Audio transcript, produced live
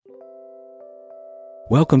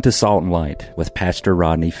Welcome to Salt and Light with Pastor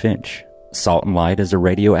Rodney Finch. Salt and Light is a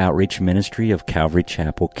radio outreach ministry of Calvary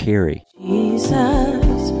Chapel, Cary.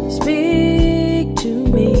 Jesus, speak to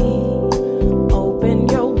me. Open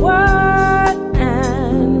your word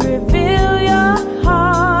and reveal your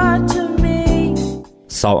heart to me.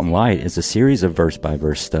 Salt and Light is a series of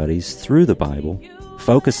verse-by-verse studies through the Bible,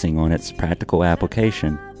 focusing on its practical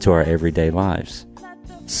application to our everyday lives.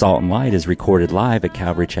 Salt and Light is recorded live at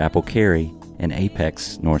Calvary Chapel, Cary in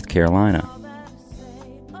Apex, North Carolina.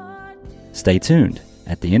 Stay tuned.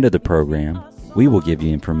 At the end of the program, we will give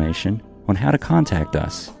you information on how to contact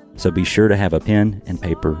us, so be sure to have a pen and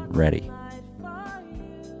paper ready.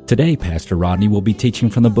 Today, Pastor Rodney will be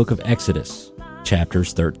teaching from the book of Exodus,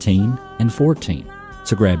 chapters 13 and 14.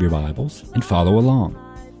 So grab your Bibles and follow along.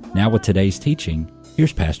 Now with today's teaching,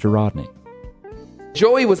 here's Pastor Rodney.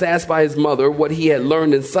 Joey was asked by his mother what he had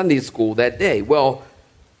learned in Sunday school that day. Well,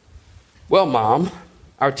 Mom,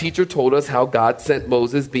 our teacher told us how God sent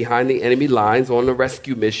Moses behind the enemy lines on a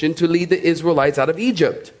rescue mission to lead the Israelites out of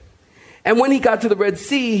Egypt. And when he got to the Red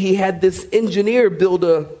Sea, he had this engineer build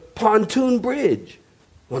a pontoon bridge.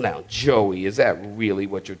 Well, now, Joey, is that really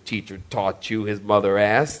what your teacher taught you? His mother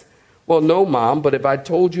asked. Well, no, Mom, but if I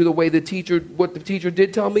told you what the teacher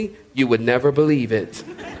did tell me, you would never believe it.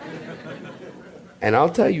 And I'll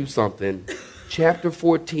tell you something. Chapter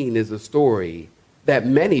 14 is a story that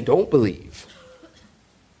many don't believe.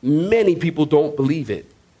 Many people don't believe it.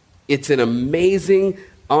 It's an amazing,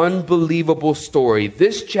 unbelievable story.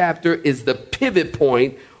 This chapter is the pivot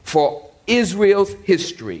point for Israel's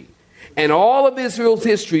history. And all of Israel's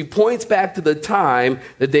history points back to the time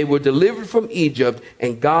that they were delivered from Egypt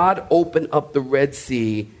and God opened up the Red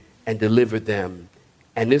Sea and delivered them.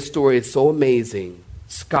 And this story is so amazing.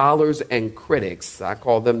 Scholars and critics, I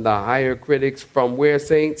call them the higher critics from where,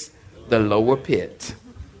 saints? The lower pit.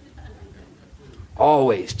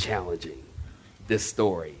 Always challenging this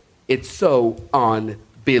story. It's so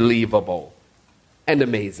unbelievable and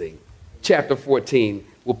amazing. Chapter 14,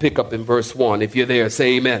 we'll pick up in verse 1. If you're there,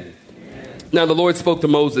 say amen. Amen. Now the Lord spoke to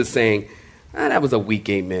Moses saying, that was a weak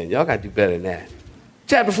amen. Y'all got to do better than that.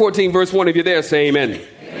 Chapter 14, verse 1, if you're there, say amen.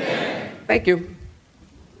 Amen. Thank you.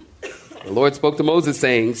 The Lord spoke to Moses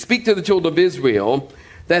saying, speak to the children of Israel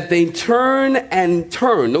that they turn.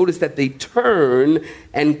 Notice that they turn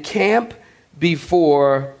and camp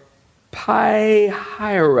before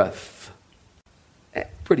Pi-Hahiroth.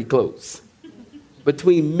 Pretty close.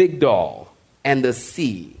 Between Migdol and the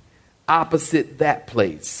sea, opposite that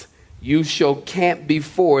place. You shall camp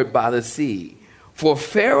before it by the sea. For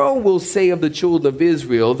Pharaoh will say of the children of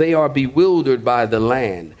Israel, they are bewildered by the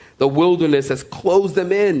land. The wilderness has closed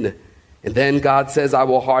them in. And then God says, I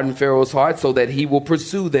will harden Pharaoh's heart so that he will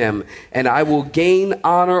pursue them. And I will gain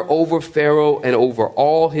honor over Pharaoh and over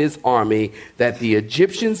all his army, that the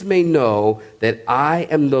Egyptians may know that I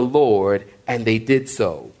am the Lord. And they did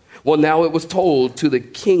so. Well, now it was told to the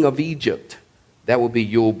king of Egypt. That would be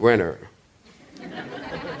Yul Brynner.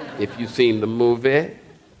 If you've seen the movie,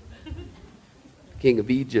 King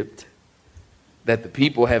of Egypt. That the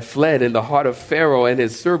people have fled, and the heart of Pharaoh and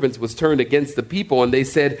his servants was turned against the people. And they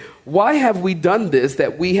said, why have we done this,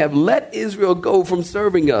 that we have let Israel go from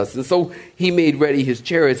serving us? And so he made ready his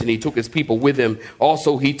chariots, and he took his people with him.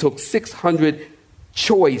 Also, he took 600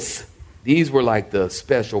 choice. These were like the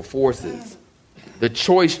special forces. The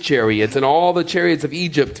choice chariots and all the chariots of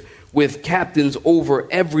Egypt, with captains over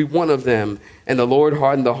every one of them. And the Lord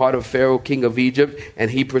hardened the heart of Pharaoh, king of Egypt, and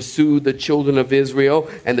he pursued the children of Israel.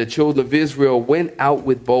 And the children of Israel went out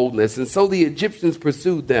with boldness. And so the Egyptians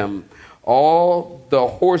pursued them, all the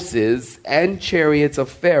horses and chariots of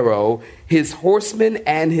Pharaoh, his horsemen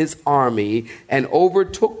and his army, and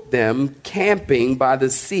overtook them, camping by the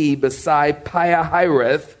sea beside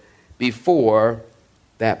Pi-Hahiroth before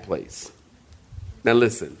that place. Now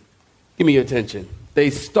listen, give me your attention. They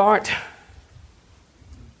start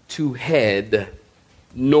to head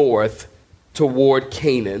north toward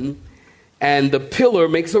Canaan, and the pillar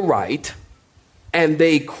makes a right, and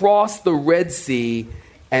they cross the Red Sea,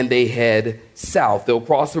 and they head south. They'll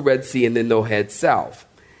cross the Red Sea, and then they'll head south.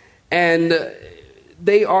 And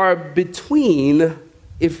they are between,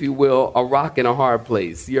 if you will, a rock and a hard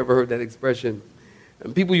place. You ever heard that expression?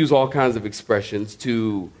 And people use all kinds of expressions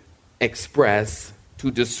to express, to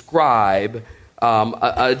describe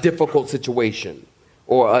a difficult situation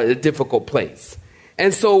or a difficult place.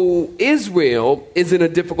 And so Israel is in a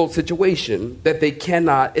difficult situation that they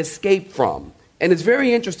cannot escape from. And it's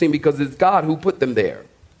very interesting because it's God who put them there.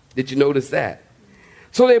 Did you notice that?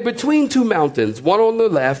 So they're between two mountains, one on the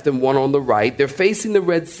left and one on the right. They're facing the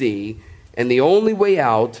Red Sea, and the only way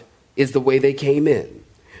out is the way they came in.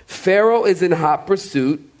 Pharaoh is in hot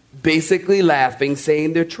pursuit, basically laughing,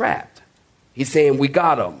 saying they're trapped. He's saying, we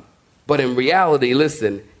got them. But in reality,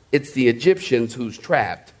 listen, it's the Egyptians who's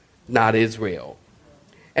trapped, not Israel.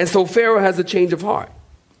 And so Pharaoh has a change of heart.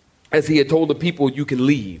 As he had told the people, you can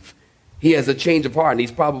leave. He has a change of heart, and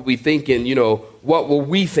he's probably thinking, what were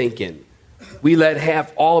we thinking? We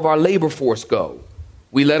let all of our labor force go.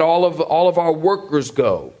 We let all of our workers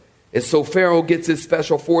go. And so Pharaoh gets his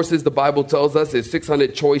special forces. The Bible tells us there's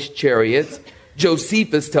 600 choice chariots.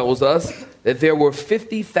 Josephus tells us that there were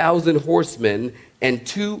 50,000 horsemen and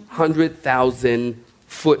 200,000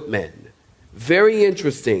 footmen. Very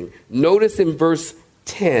interesting. Notice in verse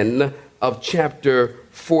 10 of chapter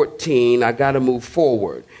 14, I got to move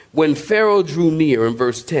forward. When Pharaoh drew near, in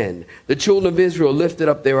verse 10, the children of Israel lifted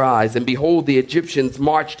up their eyes, and behold, the Egyptians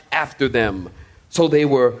marched after them. So they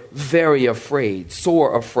were very afraid,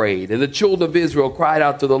 sore afraid. And the children of Israel cried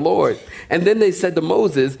out to the Lord. And then they said to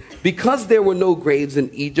Moses, because there were no graves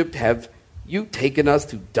in Egypt, have you taken us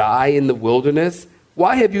to die in the wilderness?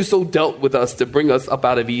 Why have you so dealt with us to bring us up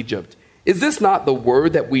out of Egypt? Is this not the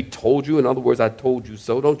word that we told you? In other words, I told you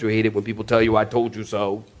so. Don't you hate it when people tell you I told you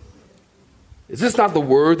so? Is this not the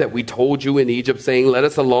word that we told you in Egypt, saying, let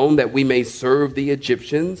us alone that we may serve the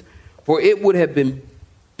Egyptians? For it would have been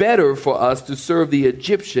better for us to serve the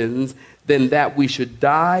Egyptians than that we should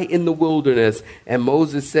die in the wilderness. And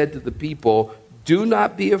Moses said to the people, do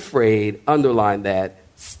not be afraid, underline that,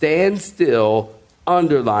 stand still,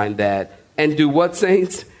 underline that, and do what,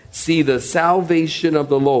 saints? See the salvation of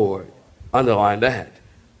the Lord, underline that,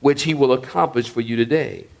 which he will accomplish for you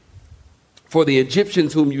today. For the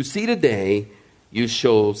Egyptians whom you see today, you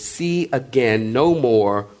shall see again no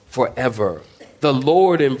more forever. The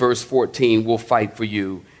Lord, in verse 14, will fight for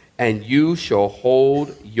you, and you shall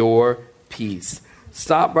hold your peace.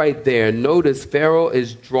 Stop right there. Notice Pharaoh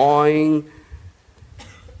is drawing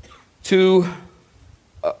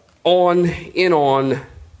on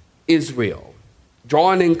Israel,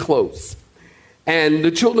 drawing in close. And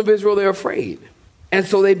the children of Israel, they're afraid. And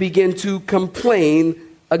so they begin to complain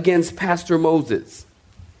against Pastor Moses.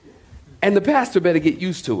 And the pastor better get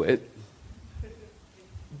used to it,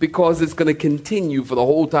 because it's going to continue for the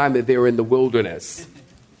whole time that they're in the wilderness.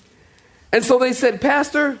 And so they said,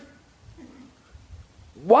 Pastor,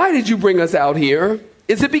 why did you bring us out here?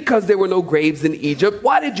 Is it because there were no graves in Egypt?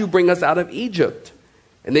 Why did you bring us out of Egypt?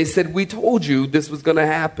 And they said, we told you this was going to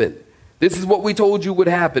happen. This is what we told you would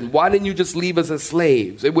happen. Why didn't you just leave us as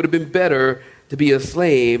slaves? It would have been better to be a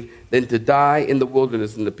slave than to die in the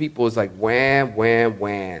wilderness. And the people is like, wham, wham,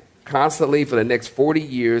 wham. Constantly for the next 40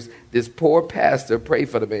 years, this poor pastor, pray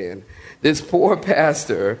for the man, this poor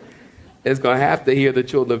pastor is going to have to hear the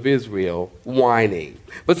children of Israel whining.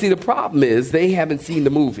 But see, the problem is they haven't seen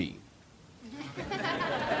the movie.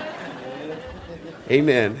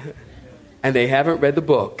 Amen. And they haven't read the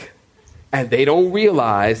book. And they don't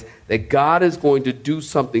realize that God is going to do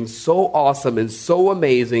something so awesome and so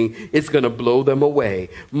amazing, it's going to blow them away.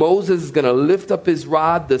 Moses is going to lift up his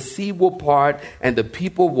rod, the sea will part, and the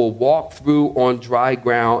people will walk through on dry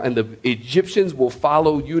ground, and the Egyptians will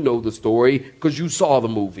follow. You know the story because you saw the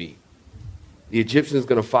movie. The Egyptians are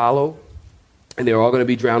going to follow, and they're all going to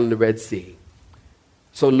be drowned in the Red Sea.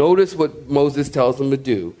 So notice what Moses tells them to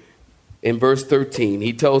do. In verse 13,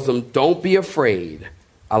 he tells them, don't be afraid.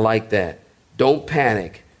 I like that. Don't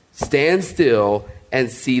panic. Stand still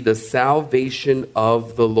and see the salvation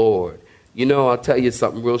of the Lord. I'll tell you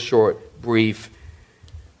something real short, brief.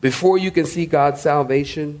 Before you can see God's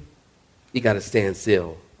salvation, you got to stand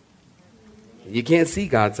still. You can't see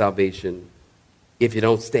God's salvation if you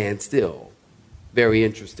don't stand still. Very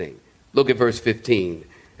interesting. Look at verse 15.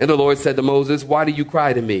 And the Lord said to Moses, why do you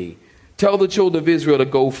cry to me? Tell the children of Israel to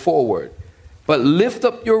go forward. But lift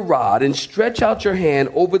up your rod and stretch out your hand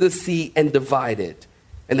over the sea and divide it.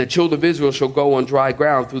 And the children of Israel shall go on dry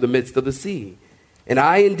ground through the midst of the sea. And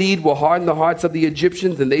I indeed will harden the hearts of the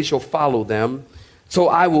Egyptians, and they shall follow them. So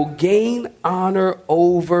I will gain honor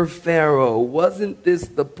over Pharaoh. Wasn't this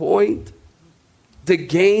the point? To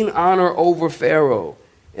gain honor over Pharaoh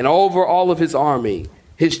and over all of his army,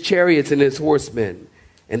 his chariots and his horsemen.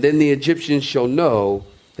 And then the Egyptians shall know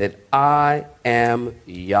that I am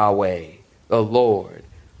Yahweh, the Lord,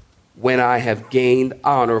 when I have gained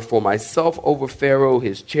honor for myself over Pharaoh,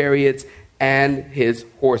 his chariots, and his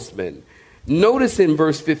horsemen. Notice in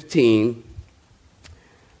verse 15,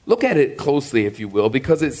 look at it closely, if you will,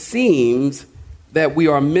 because it seems that we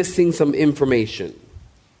are missing some information.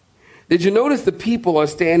 Did you notice the people are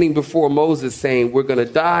standing before Moses saying, we're going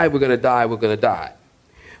to die, we're going to die, we're going to die.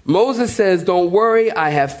 Moses says, don't worry, I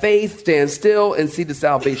have faith, stand still and see the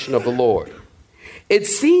salvation of the Lord. It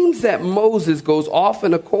seems that Moses goes off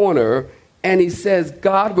in a corner and he says,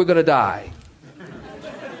 God, we're going to die.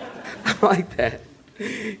 I like that.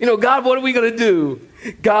 God, what are we going to do?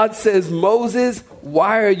 God says, Moses,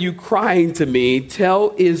 why are you crying to me?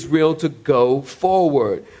 Tell Israel to go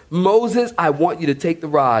forward. Moses, I want you to take the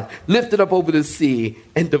rod, lift it up over the sea,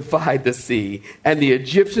 and divide the sea. And the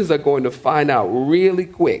Egyptians are going to find out really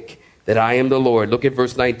quick that I am the Lord. Look at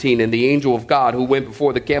verse 19. And the angel of God who went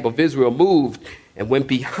before the camp of Israel moved and went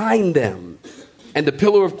behind them. And the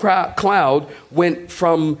pillar of cloud went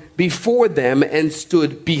from before them and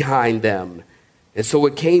stood behind them. And so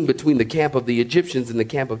it came between the camp of the Egyptians and the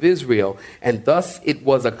camp of Israel. And thus it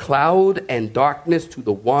was a cloud and darkness to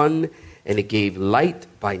the one, and it gave light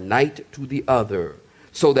by night to the other,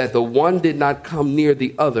 so that the one did not come near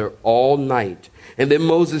the other all night. And then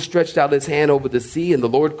Moses stretched out his hand over the sea, and the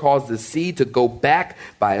Lord caused the sea to go back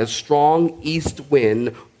by a strong east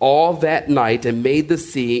wind all that night, and made the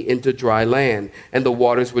sea into dry land, and the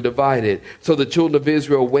waters were divided. So the children of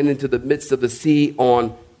Israel went into the midst of the sea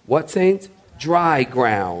on, what, saints? Dry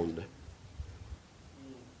ground.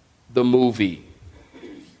 The movie.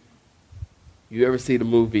 You ever see the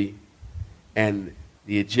movie and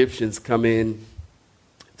the Egyptians come in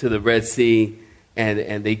to the Red Sea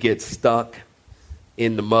and they get stuck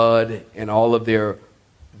in the mud and all of their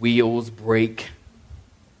wheels break?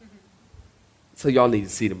 So y'all need to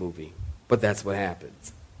see the movie, but that's what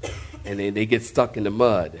happens. And then they get stuck in the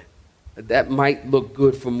mud. That might look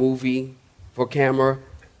good for movie, for camera.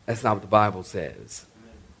 That's not what the Bible says.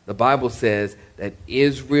 The Bible says that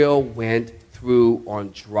Israel went through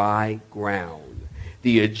on dry ground.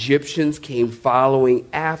 The Egyptians came following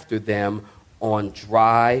after them on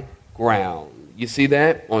dry ground. You see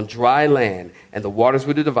that? On dry land. And the waters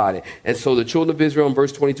were divided. And so the children of Israel, in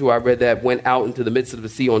verse 22, I read that, went out into the midst of the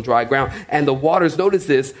sea on dry ground. And the waters, notice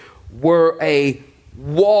this, were a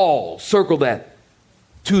wall, circle that,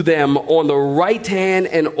 to them on the right hand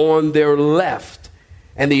and on their left.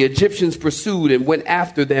 And the Egyptians pursued and went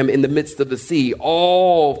after them in the midst of the sea,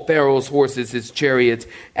 all Pharaoh's horses, his chariots,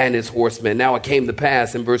 and his horsemen. Now it came to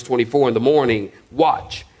pass in verse 24 in the morning,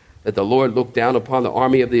 watch, that the Lord looked down upon the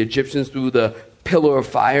army of the Egyptians through the pillar of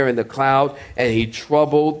fire and the cloud, and he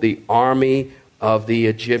troubled the army of the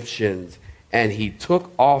Egyptians. And he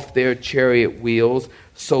took off their chariot wheels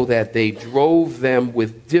so that they drove them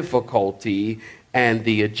with difficulty. And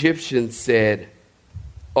the Egyptians said,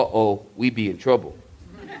 uh-oh, we be in trouble.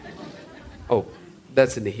 Oh,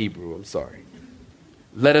 that's in the Hebrew, I'm sorry.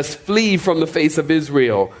 Let us flee from the face of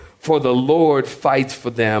Israel, for the Lord fights for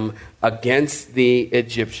them against the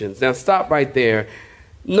Egyptians. Now stop right there.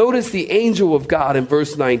 Notice the angel of God in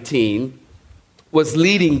verse 19 was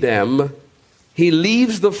leading them. He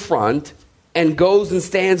leaves the front and goes and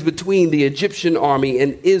stands between the Egyptian army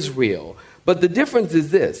and Israel. But the difference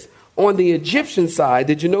is this. On the Egyptian side,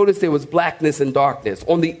 did you notice there was blackness and darkness?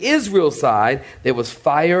 On the Israel side, there was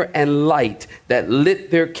fire and light that lit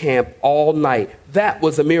their camp all night. That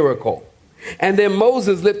was a miracle. And then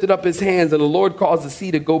Moses lifted up his hands, and the Lord caused the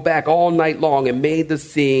sea to go back all night long and made the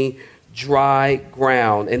sea dry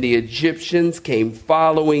ground. And the Egyptians came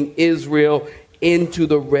following Israel into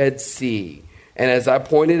the Red Sea. And as I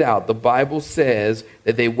pointed out, the Bible says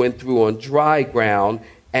that they went through on dry ground,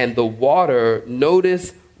 and the water,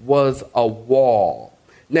 notice, was a wall.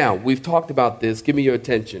 Now, we've talked about this. Give me your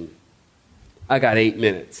attention. I got 8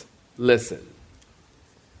 minutes. Listen.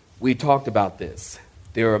 We talked about this.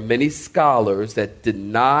 There are many scholars that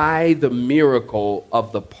deny the miracle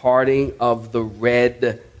of the parting of the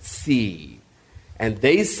Red Sea. And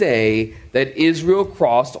they say that Israel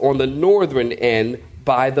crossed on the northern end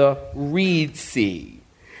by the Reed Sea.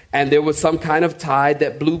 And there was some kind of tide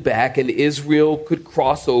that blew back and Israel could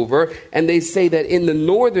cross over. And they say that in the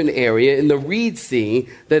northern area, in the Reed Sea,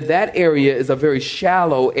 that area is a very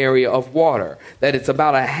shallow area of water. That it's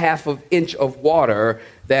about a half of inch of water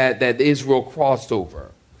that Israel crossed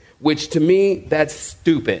over. Which to me, that's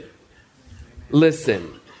stupid.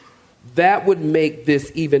 Listen, that would make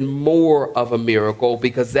this even more of a miracle,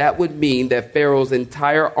 because that would mean that Pharaoh's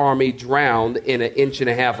entire army drowned in 1.5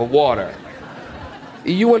 inches of water.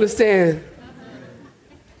 You understand?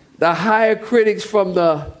 The higher critics from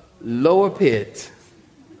the lower pit.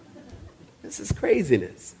 This is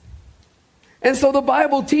craziness. And so the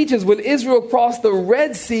Bible teaches when Israel crossed the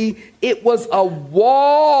Red Sea, it was a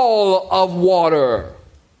wall of water.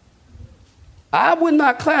 I would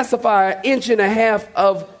not classify 1.5 inches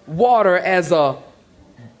of water as a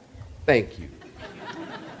thank you.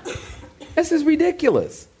 This is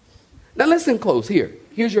ridiculous. Now listen close here.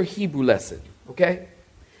 Here's your Hebrew lesson, okay?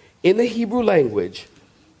 In the Hebrew language,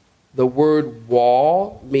 the word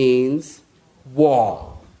wall means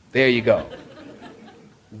wall. There you go.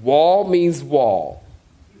 Wall means wall.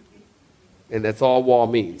 And that's all wall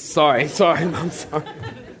means. Sorry, I'm sorry.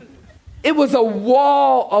 It was a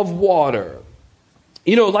wall of water.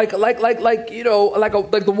 You know, like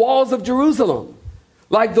the walls of Jerusalem.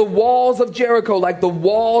 Like the walls of Jericho, like the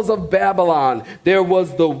walls of Babylon. There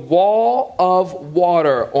was the wall of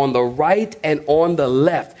water on the right and on the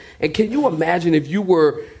left. And can you imagine if you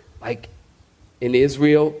were like in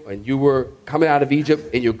Israel and you were coming out of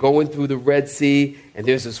Egypt and you're going through the Red Sea and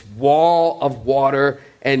there's this wall of water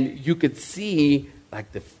and you could see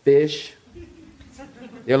like the fish.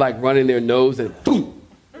 They're like running their nose and boom,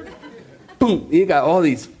 boom. You got all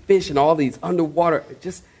these fish and all these underwater.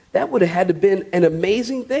 That would have had to been an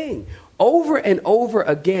amazing thing. Over and over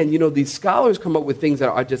again, you know, these scholars come up with things that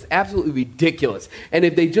are just absolutely ridiculous. And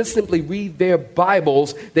if they just simply read their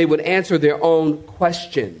Bibles, they would answer their own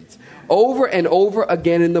questions. Over and over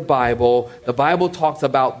again in the Bible talks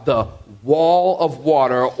about the wall of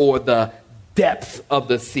water or the depth of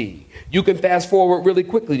the sea. You can fast forward really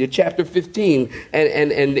quickly to chapter 15.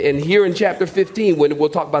 And here in chapter 15, when we'll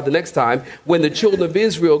talk about the next time, when the children of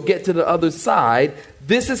Israel get to the other side,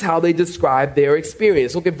 this is how they describe their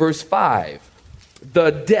experience. Look at verse 5.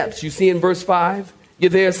 The depths. You see in verse 5? You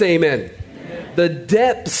there? Say amen. Amen. The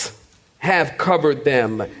depths have covered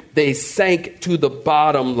them. They sank to the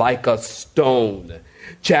bottom like a stone.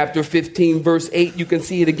 Chapter 15, verse 8, you can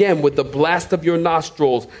see it again. With the blast of your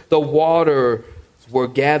nostrils, the water were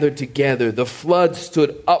gathered together. The flood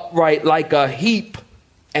stood upright like a heap,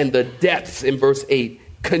 and the depths, in verse 8,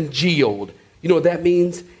 congealed. You know what that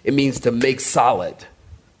means? It means to make solid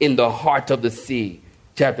in the heart of the sea.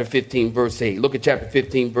 Chapter 15, verse 8. Look at chapter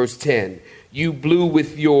 15, verse 10. You blew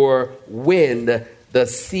with your wind. The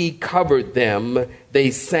sea covered them.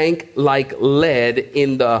 They sank like lead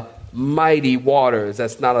in the mighty waters.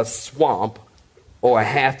 That's not a swamp or a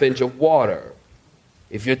half inch of water.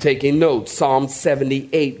 If you're taking notes, Psalm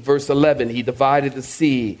 78, verse 11, he divided the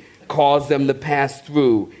sea, caused them to pass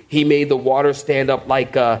through. He made the water stand up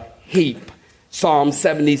like a heap. Psalm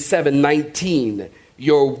 77, 19,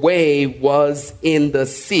 your way was in the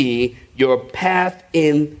sea, your path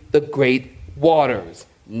in the great waters,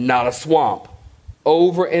 not a swamp.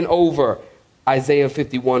 Over and over, Isaiah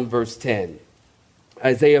 51, verse 10,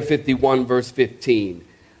 Isaiah 51, verse 15,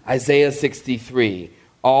 Isaiah 63,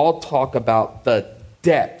 all talk about the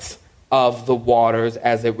depths of the waters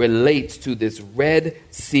as it relates to this Red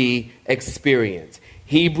Sea experience.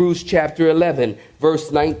 Hebrews chapter 11,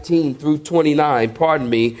 verse 19 through 29,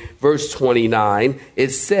 verse 29, it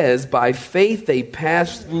says, by faith they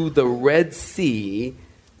passed through the Red Sea,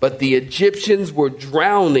 but the Egyptians were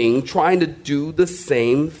drowning, trying to do the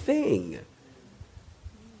same thing.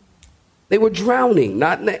 They were drowning,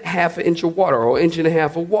 not in a half an inch of water or inch and a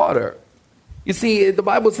half of water. You see, the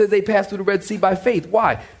Bible says they passed through the Red Sea by faith.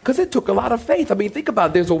 Why? Because it took a lot of faith. I mean, think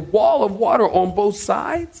about it. There's a wall of water on both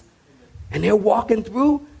sides, and they're walking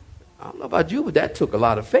through. I don't know about you, but that took a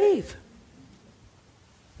lot of faith.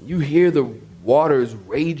 You hear the waters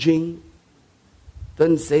raging.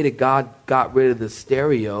 Doesn't say that God got rid of the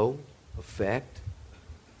stereo effect.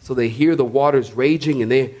 So they hear the waters raging,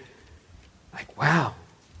 and they're like, wow,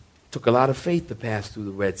 it took a lot of faith to pass through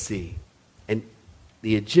the Red Sea. And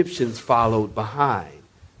the Egyptians followed behind,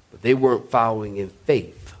 but they weren't following in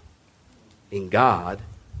faith in God,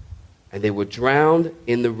 and they were drowned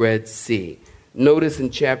in the Red Sea. Notice in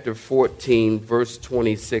chapter 14, verse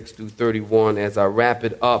 26 through 31, as I wrap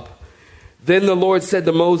it up, then the Lord said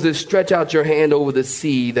to Moses, stretch out your hand over the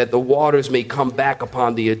sea, that the waters may come back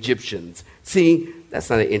upon the Egyptians. See, that's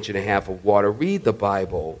not an inch and a half of water. Read the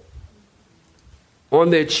Bible. On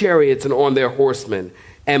their chariots and on their horsemen.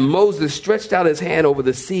 And Moses stretched out his hand over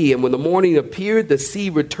the sea, and when the morning appeared, the sea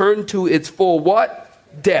returned to its full what?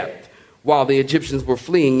 Depth, while the Egyptians were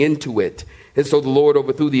fleeing into it. And so the Lord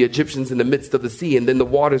overthrew the Egyptians in the midst of the sea, and then the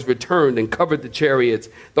waters returned and covered the chariots,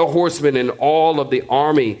 the horsemen, and all of the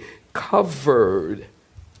army covered,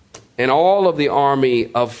 and all of the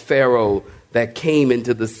army of Pharaoh that came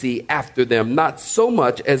into the sea after them. Not so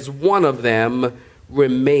much as one of them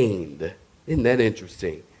remained. Isn't that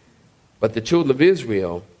interesting? But the children of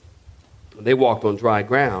Israel, they walked on dry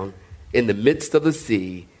ground in the midst of the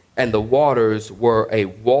sea, and the waters were a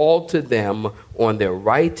wall to them on their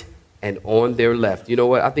right and on their left. You know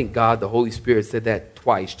what? I think God, the Holy Spirit, said that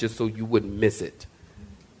twice just so you wouldn't miss it.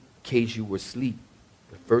 In case you were asleep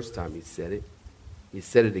the first time he said it. He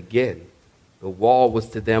said it again. The wall was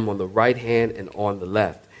to them on the right hand and on the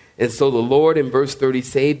left. And so the Lord, in verse 30,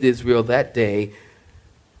 saved Israel that day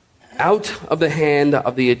out of the hand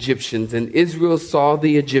of the Egyptians. And Israel saw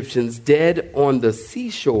the Egyptians dead on the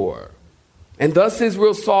seashore. And thus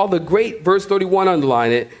Israel saw the great, verse 31,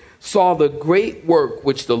 underline it, saw the great work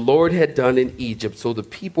which the Lord had done in Egypt. So the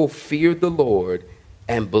people feared the Lord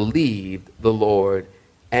and believed the Lord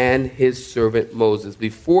and his servant Moses.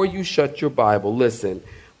 Before you shut your Bible, listen,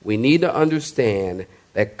 we need to understand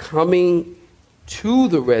that coming to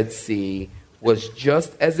the Red Sea was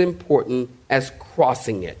just as important as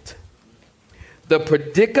crossing it. The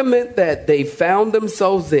predicament that they found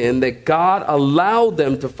themselves in, that God allowed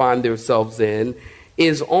them to find themselves in,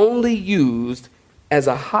 is only used as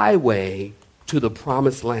a highway to the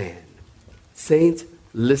promised land. Saints,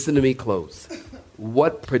 listen to me close.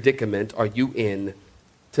 What predicament are you in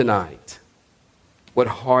tonight? What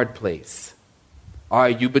hard place? Are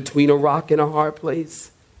you between a rock and a hard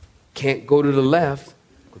place? Can't go to the left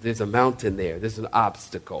because there's a mountain there. There's an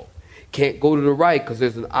obstacle. Can't go to the right because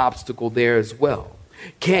there's an obstacle there as well.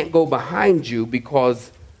 Can't go behind you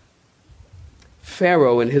because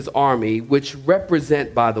Pharaoh and his army, which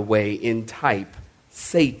represent, by the way, in type,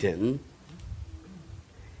 Satan,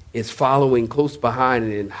 is following close behind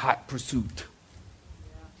and in hot pursuit.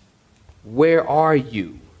 Where are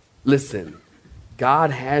you? Listen,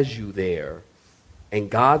 God has you there, and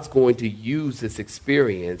God's going to use this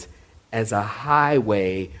experience as a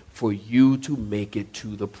highway for you to make it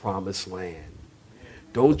to the promised land.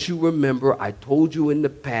 Don't you remember, I told you in the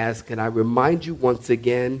past, can I remind you once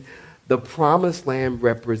again, the promised land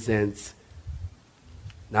represents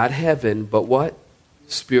not heaven, but what?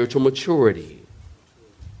 Spiritual maturity.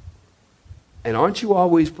 And aren't you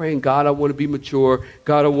always praying, God, I want to be mature.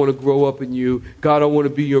 God, I want to grow up in you. God, I want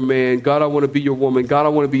to be your man. God, I want to be your woman. God, I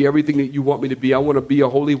want to be everything that you want me to be. I want to be a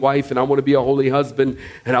holy wife, and I want to be a holy husband,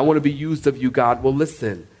 and I want to be used of you, God. Well,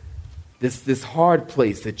 listen, this hard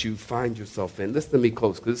place that you find yourself in, listen to me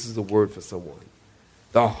close, because this is a word for someone.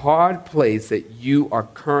 The hard place that you are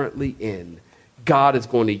currently in, God is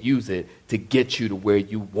going to use it to get you to where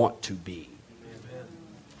you want to be. Amen.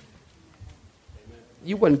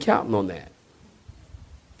 You wasn't counting on that.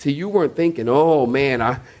 So you weren't thinking, oh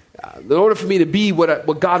man, in order for me to be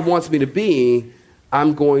what God wants me to be,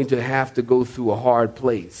 I'm going to have to go through a hard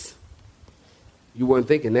place. You weren't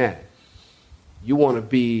thinking that. You want to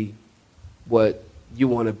be what you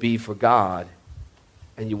want to be for God,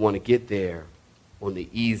 and you want to get there on the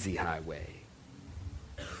easy highway.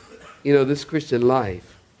 You know, this Christian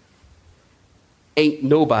life, ain't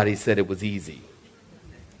nobody said it was easy.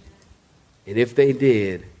 And if they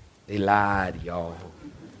did, they lied, y'all.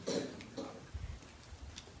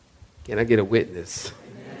 Can I get a witness?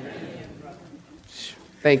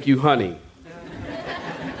 Thank you, honey.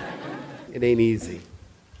 It ain't easy.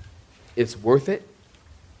 It's worth it,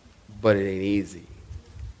 but it ain't easy.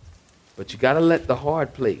 But you got to let the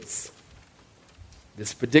hard place,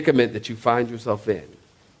 this predicament that you find yourself in,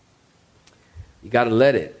 you got to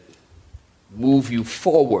let it move you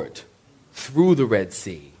forward through the Red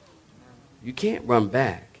Sea. You can't run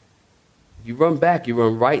back. If you run back, you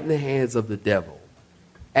run right in the hands of the devil.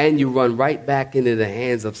 And you run right back into the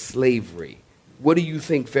hands of slavery. What do you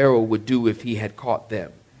think Pharaoh would do if he had caught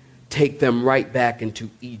them? Take them right back into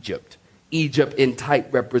Egypt. Egypt in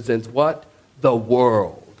type represents what? The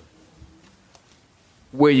world.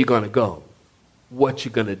 Where you going to go? What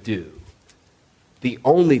you going to do? The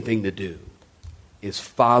only thing to do is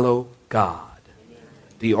follow God.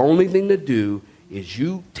 The only thing to do is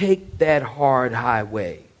you take that hard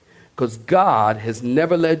highway. Because God has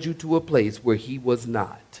never led you to a place where he was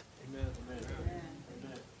not.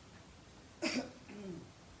 Amen.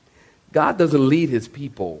 God doesn't lead his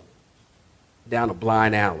people down a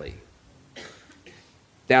blind alley.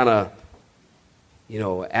 Down a,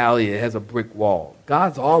 alley that has a brick wall.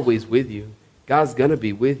 God's always with you. God's going to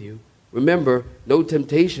be with you. Remember, no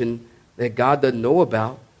temptation that God doesn't know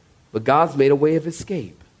about, but God's made a way of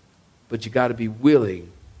escape. But you got to be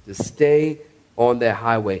willing to stay on that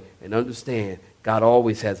highway and understand God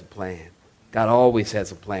always has a plan. God always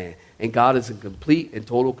has a plan. And God is in complete and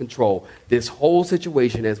total control. This whole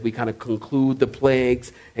situation, as we kind of conclude the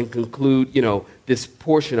plagues and conclude, this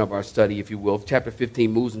portion of our study, if you will, chapter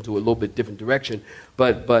 15 moves into a little bit different direction,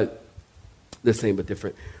 but the same but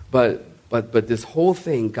different. But this whole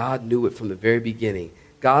thing, God knew it from the very beginning.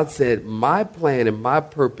 God said, my plan and my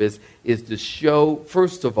purpose is to show,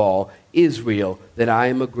 first of all, Israel that I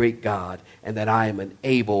am a great God and that I am an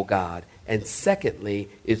able God. And secondly,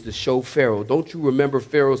 is to show Pharaoh. Don't you remember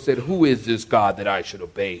Pharaoh said, who is this God that I should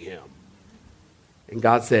obey him? And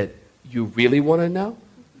God said, you really want to know?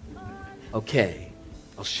 Okay,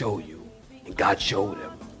 I'll show you. And God showed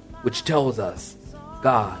him, which tells us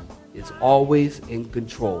God is always in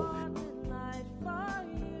control.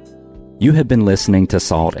 You have been listening to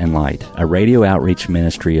Salt and Light, a radio outreach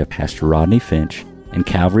ministry of Pastor Rodney Finch and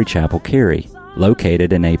Calvary Chapel, Cary,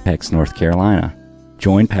 located in Apex, North Carolina.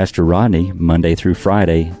 Join Pastor Rodney Monday through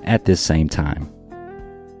Friday at this same time.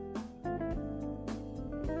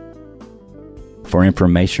 For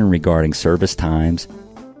information regarding service times,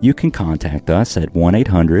 you can contact us at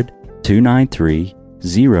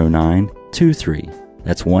 1-800-293-0923.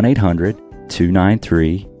 That's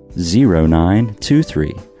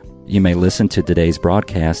 1-800-293-0923. You may listen to today's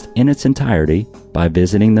broadcast in its entirety by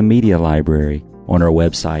visiting the media library on our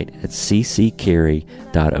website at cccary.org.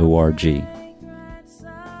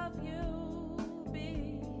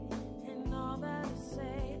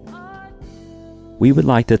 We would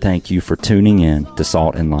like to thank you for tuning in to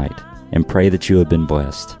Salt and Light and pray that you have been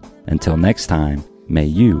blessed. Until next time, may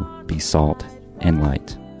you be salt and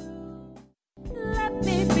light.